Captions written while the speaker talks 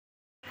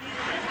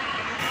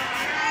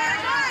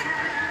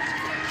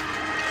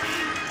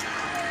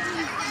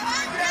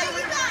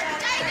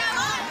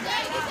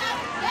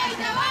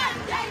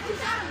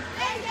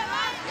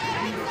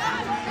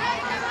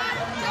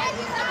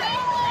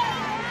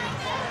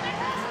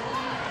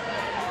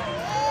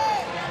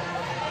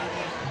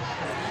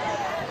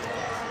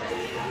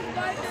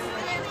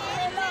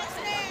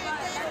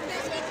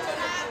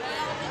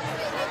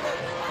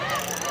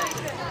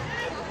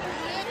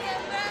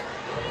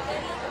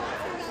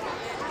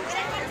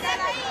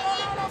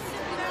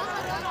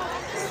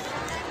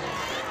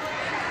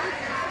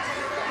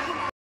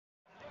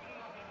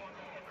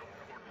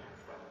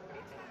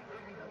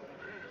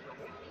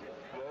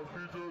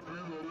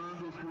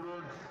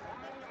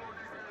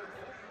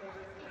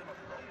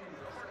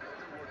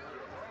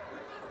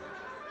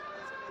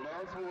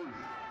classwise.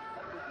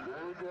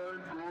 Boys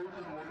and girls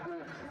in one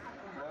box.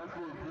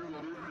 Classwise, please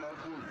arrange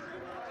classwise.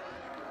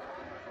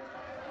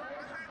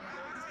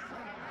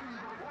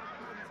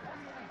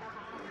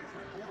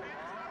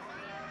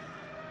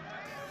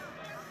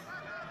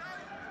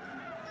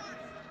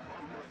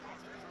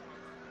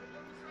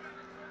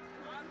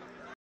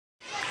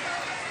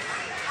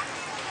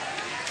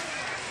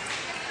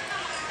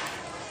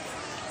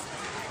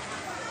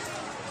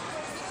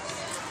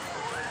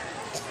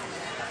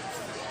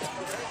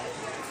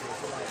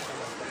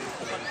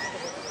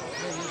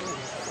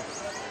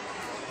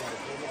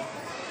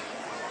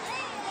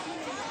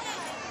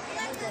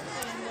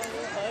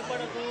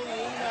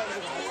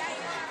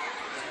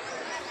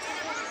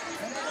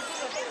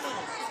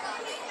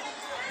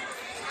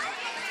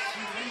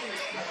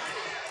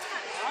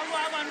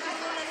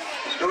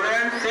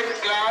 Students, sit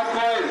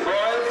classwise,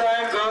 boys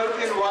and girls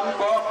in one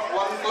box,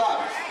 one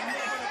class.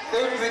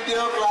 Sit with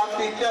your class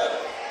teacher.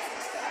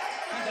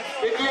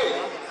 Quickly.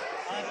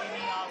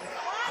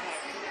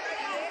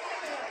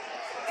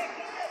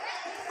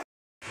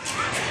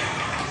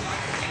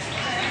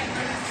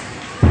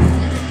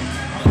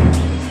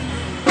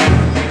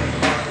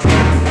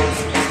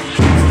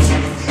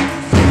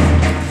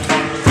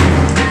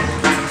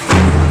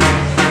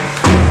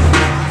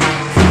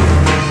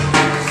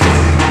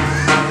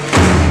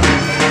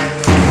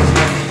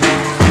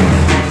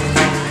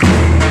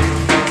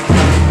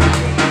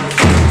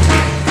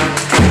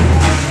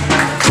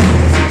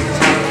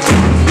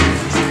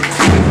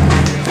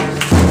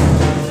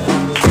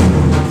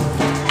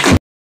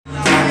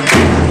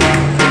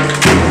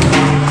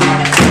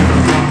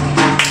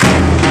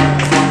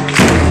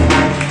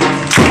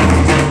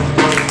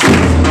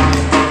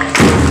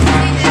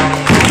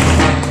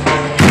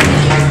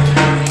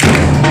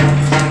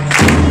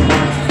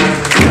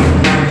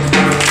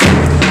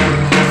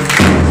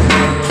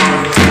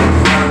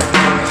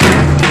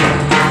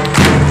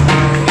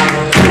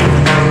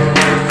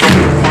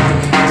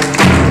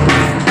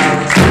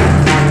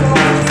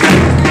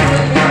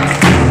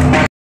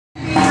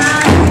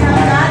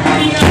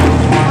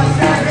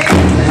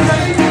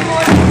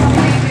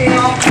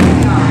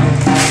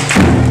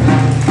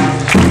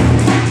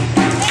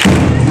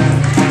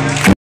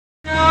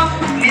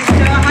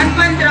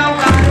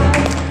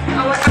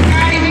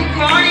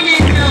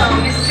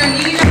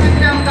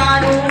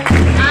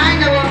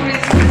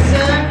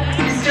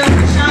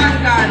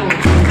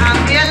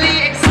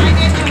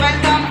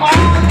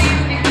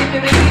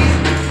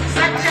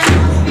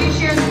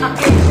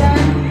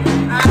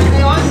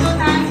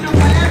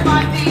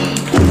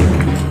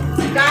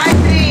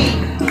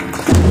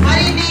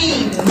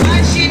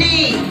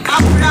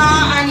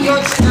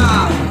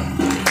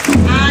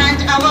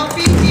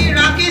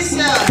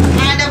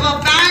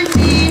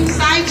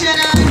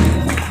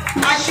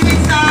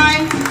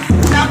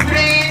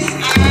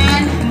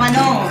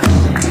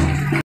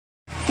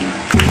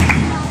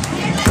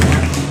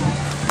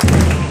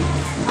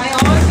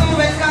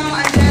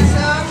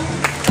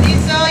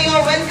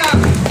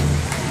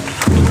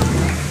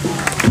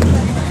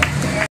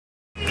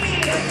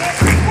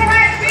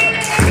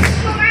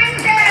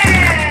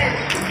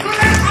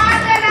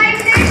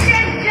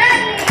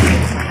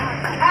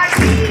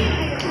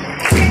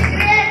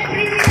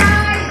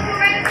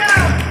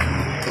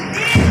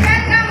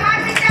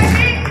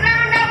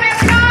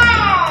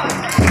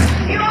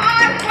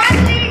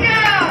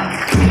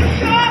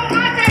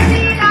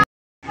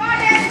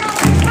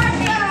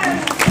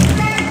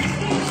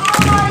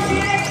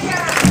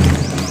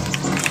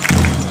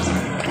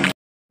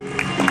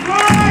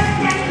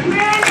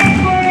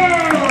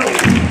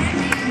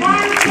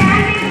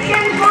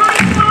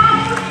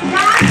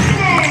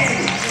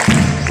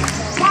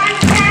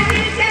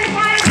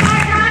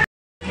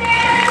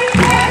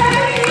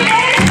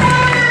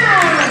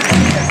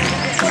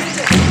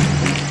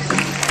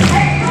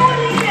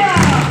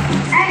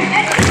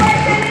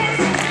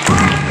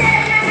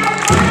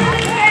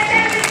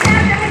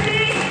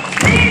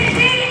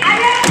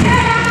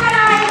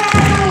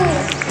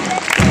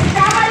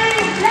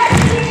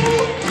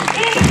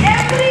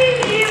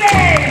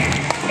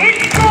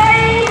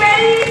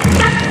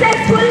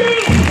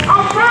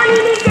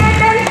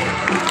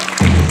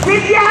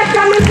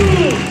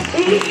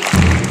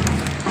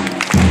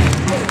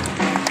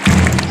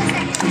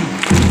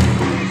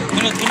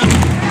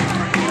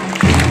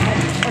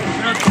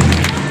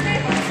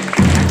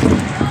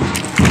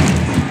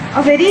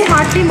 A very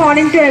hearty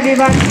morning to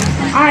everyone.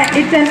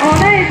 It's an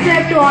honor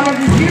itself to honor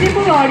this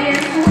beautiful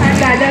audience who have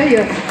gathered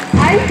here.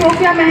 I,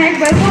 Sophia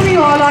Mehak, welcome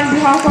you all on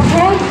behalf of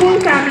whole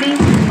school family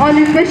on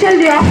this special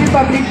day of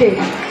Republic Day.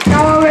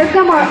 Now I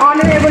welcome our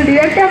Honorable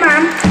Director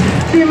Ma'am,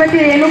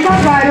 Srimati Renuka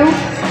Garu,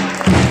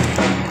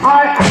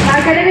 our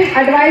Academic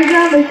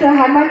Advisor Mr.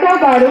 Harmantrao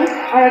Garu,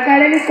 our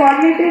Academic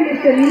Coordinator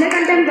Mr.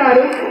 Neelakantan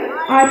Garu,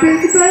 our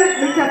Principal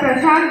Mr.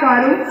 Prashant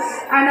Garu,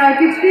 and our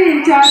History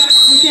in charge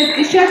Mr.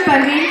 Ishwar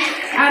Parveen,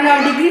 and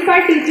our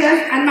dignified teachers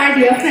and my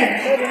dear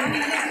friends.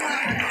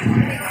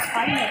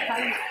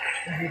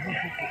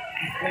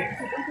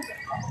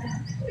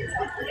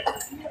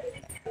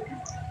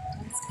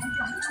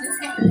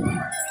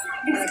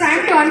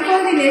 to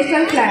unfold the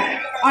national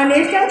flag. Our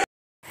national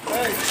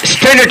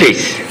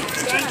Stendities.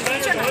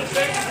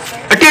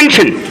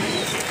 Attention.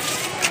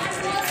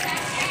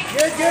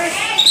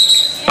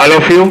 All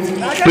of you,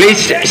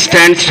 please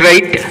stand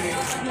straight.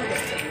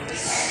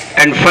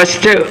 And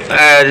first,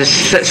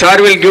 sir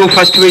will give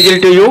first whistle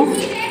to you.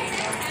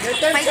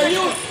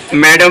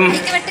 Madam,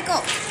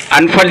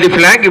 unfurl the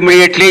flag.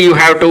 Immediately you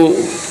have to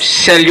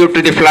salute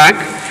to the flag.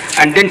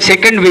 And then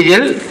second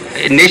whistle,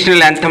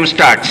 national anthem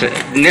starts.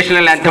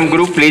 National anthem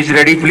group, please,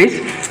 ready,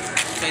 please.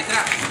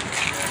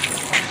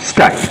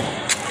 Start.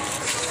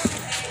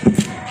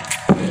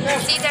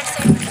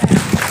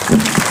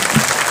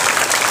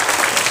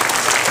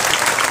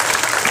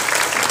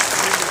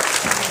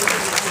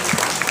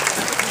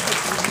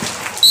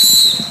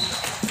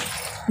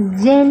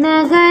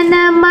 जनगण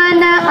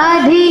मन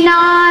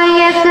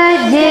अधिनायक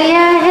जय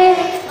हे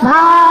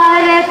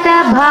भारत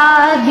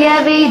भाग्य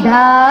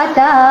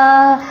विधाता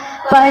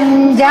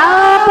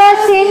पंजाब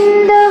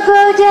सिंध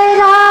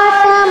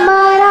गुजरात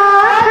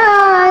मराठा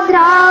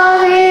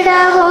द्राविड़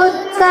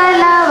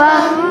उत्कल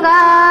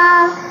वंगा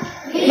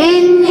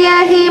विंध्य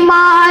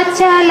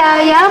हिमाचल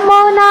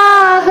यमुना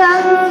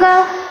गंगा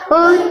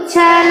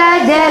उच्छल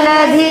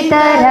जलधि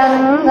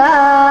तरंगा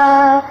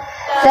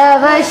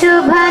तव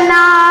शुभ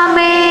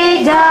नामे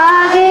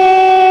जागे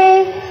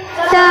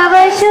तव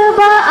शुभ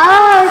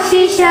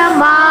आशीष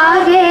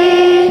मागे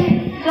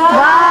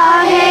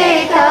गाहे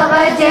तव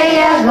जय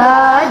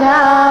गाथा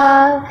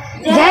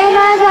जन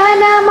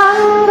गण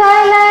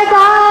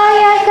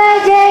मंगलदायक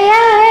जय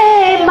हे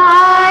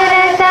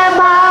भारत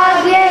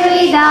भाग्य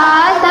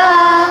विधाता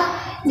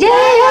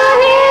जय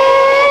हे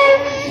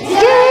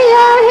जय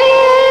हे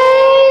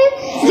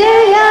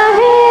जय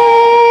हे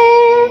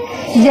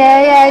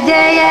जय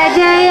जय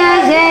जय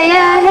जय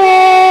हे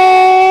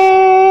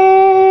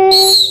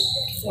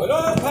बोलो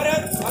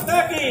भारत माता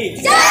की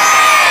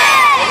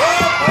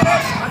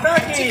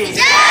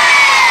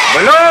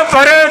बोलो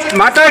भारत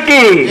माता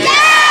की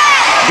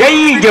जय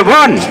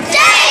जवान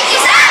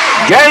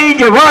जय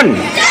जवान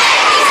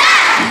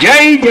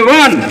जय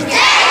जवान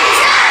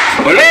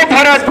बोलो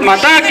भारत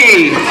माता की।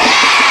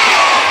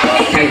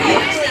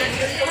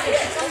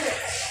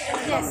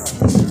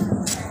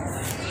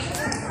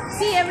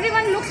 See,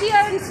 everyone look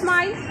here and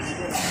smile.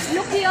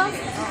 Look here.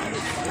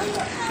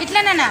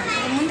 Itla nana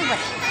mundu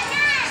bari.